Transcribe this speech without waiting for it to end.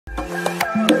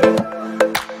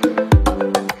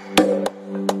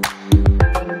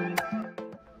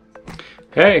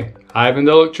Hey, Ivan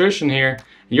the electrician here.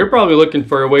 You're probably looking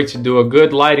for a way to do a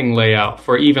good lighting layout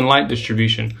for even light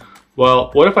distribution. Well,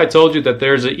 what if I told you that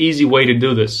there's an easy way to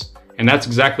do this? And that's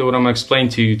exactly what I'm going to explain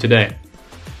to you today.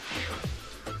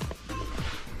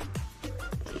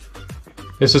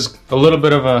 This is a little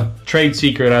bit of a trade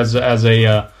secret as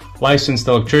a licensed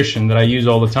electrician that I use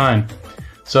all the time.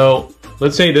 So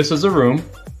let's say this is a room,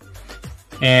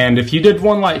 and if you did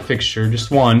one light fixture, just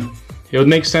one, it would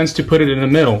make sense to put it in the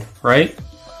middle, right?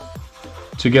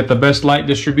 To get the best light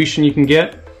distribution you can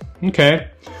get. Okay,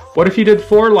 what if you did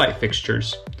 4 light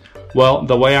fixtures? Well,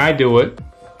 the way I do it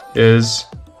is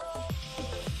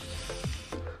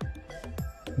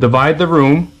divide the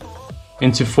room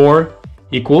into 4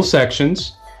 equal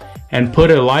sections and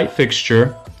put a light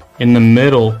fixture in the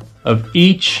middle of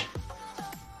each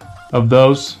of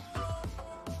those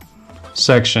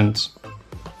sections.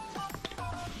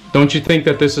 Don't you think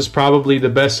that this is probably the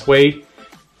best way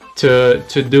to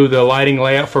do the lighting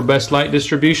layout for best light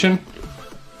distribution?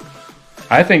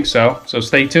 I think so. So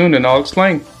stay tuned and I'll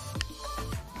explain.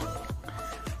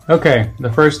 Okay,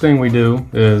 the first thing we do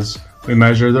is we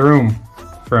measure the room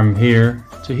from here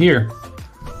to here.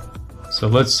 So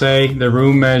let's say the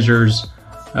room measures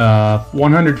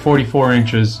 144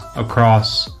 inches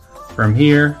across from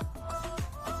here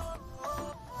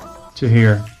to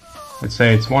here. Let's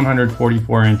say it's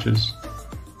 144 inches.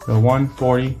 So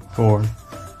 144.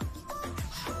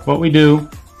 What we do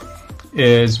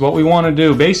is, what we want to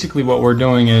do, basically what we're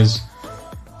doing is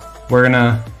we're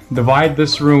gonna divide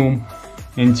this room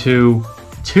into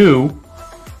 2,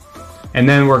 and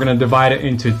then we're gonna divide it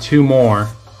into 2 more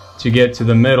to get to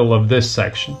the middle of this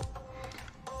section.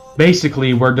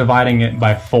 Basically, we're dividing it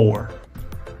by 4.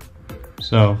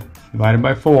 So divided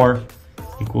by 4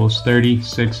 equals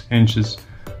 36 inches.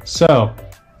 So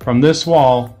from this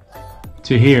wall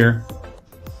to here,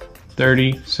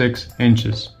 36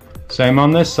 inches. Same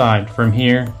on this side, from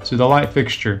here to the light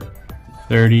fixture,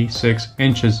 36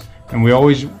 inches. And we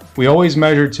always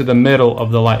measure to the middle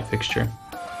of the light fixture.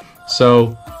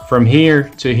 So from here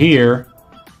to here,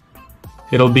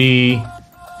 it'll be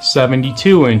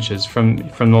 72 inches from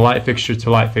the light fixture to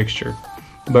light fixture.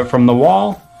 But from the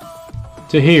wall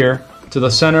to here, to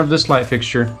the center of this light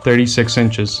fixture, 36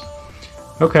 inches.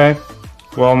 Okay,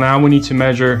 well now we need to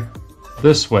measure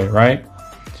this way, right?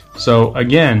 So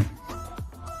again,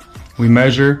 we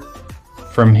measure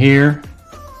from here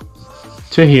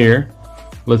to here.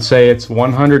 Let's say it's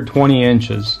 120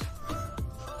 inches.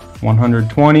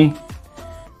 120.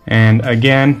 And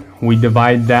again, we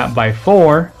divide that by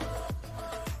 4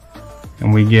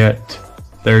 and we get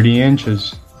 30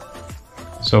 inches.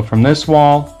 So from this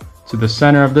wall to the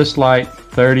center of this light,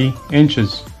 30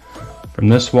 inches. From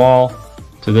this wall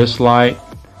to this light,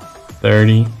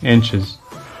 30 inches.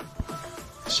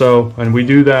 So, and we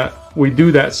do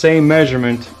that same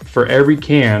measurement for every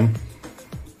can.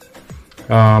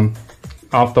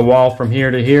 Off the wall from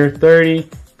here to here, 30.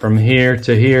 From here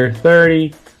to here,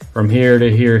 30. From here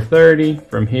to here, 30.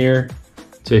 From here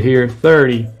to here,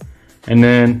 30. And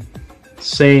then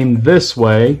same this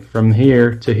way, from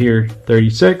here to here,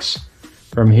 36.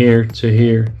 From here to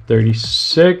here,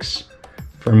 36.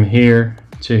 From here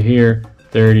to here,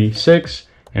 36.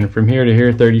 And from here to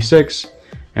here, 36.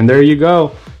 And there you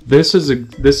go. This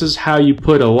is how you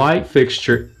put a light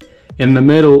fixture in the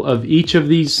middle of each of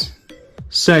these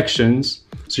sections.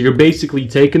 So you're basically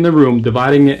taking the room,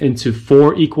 dividing it into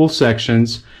 4 equal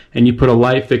sections, and you put a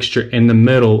light fixture in the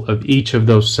middle of each of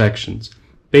those sections.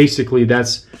 Basically,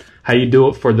 that's how you do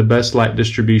it for the best light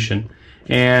distribution.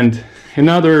 And in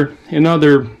other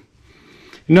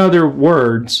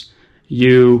words,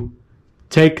 you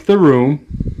take the room,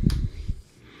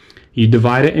 you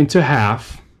divide it into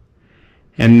half,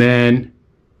 and then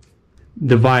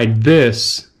divide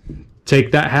this,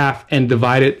 take that half and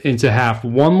divide it into half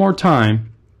one more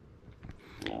time,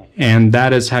 and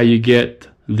that is how you get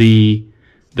the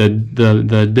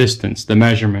distance, the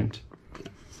measurement.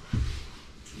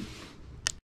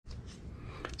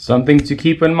 Something to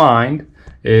keep in mind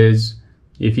is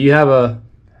if you have a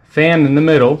fan in the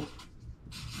middle,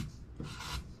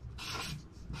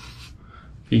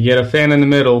 if you get a fan in the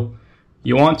middle,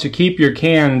 you want to keep your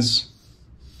cans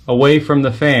away from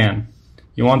the fan.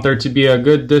 You want there to be a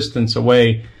good distance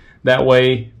away. That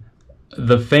way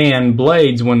the fan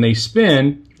blades, when they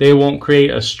spin, they won't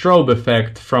create a strobe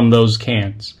effect from those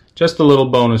cans. Just a little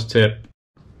bonus tip.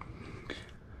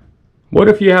 What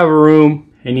if you have a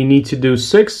room and you need to do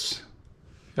 6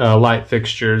 light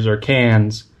fixtures or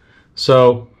cans?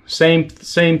 So same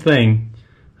thing.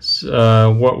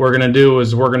 What we're going to do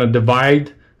is we're going to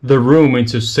divide the room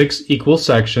into 6 equal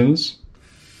sections.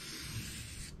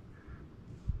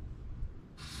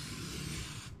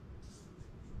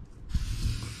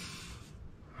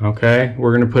 Okay,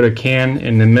 we're going to put a can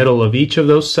in the middle of each of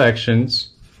those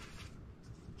sections.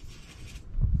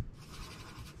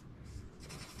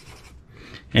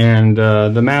 And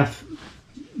the math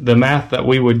that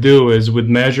we would do is would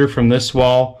measure from this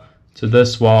wall to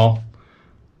this wall.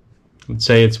 Let's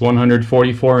say it's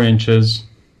 144 inches.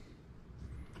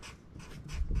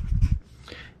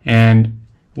 And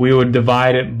we would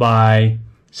divide it by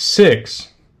 6.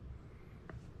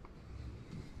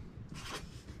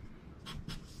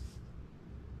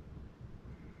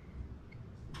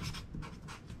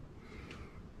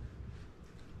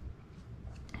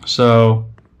 So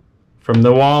from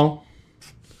the wall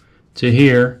to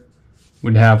here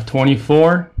would have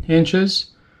 24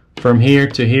 inches. From here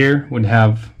to here would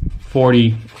have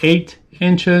 48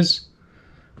 inches.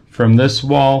 From this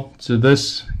wall to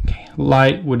this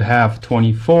light would have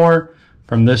 24.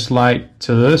 From this light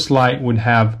to this light would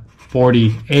have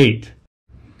 48.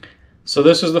 So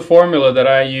this is the formula that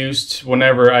I used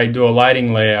whenever I do a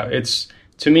lighting layout.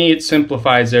 To me, it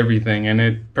simplifies everything, and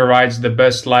it provides the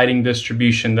best lighting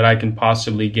distribution that I can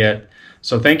possibly get.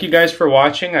 So thank you guys for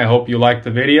watching. I hope you liked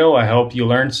the video. I hope you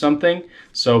learned something.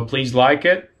 So please like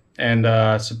it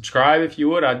and subscribe if you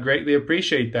would. I'd greatly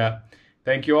appreciate that.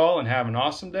 Thank you all and have an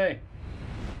awesome day.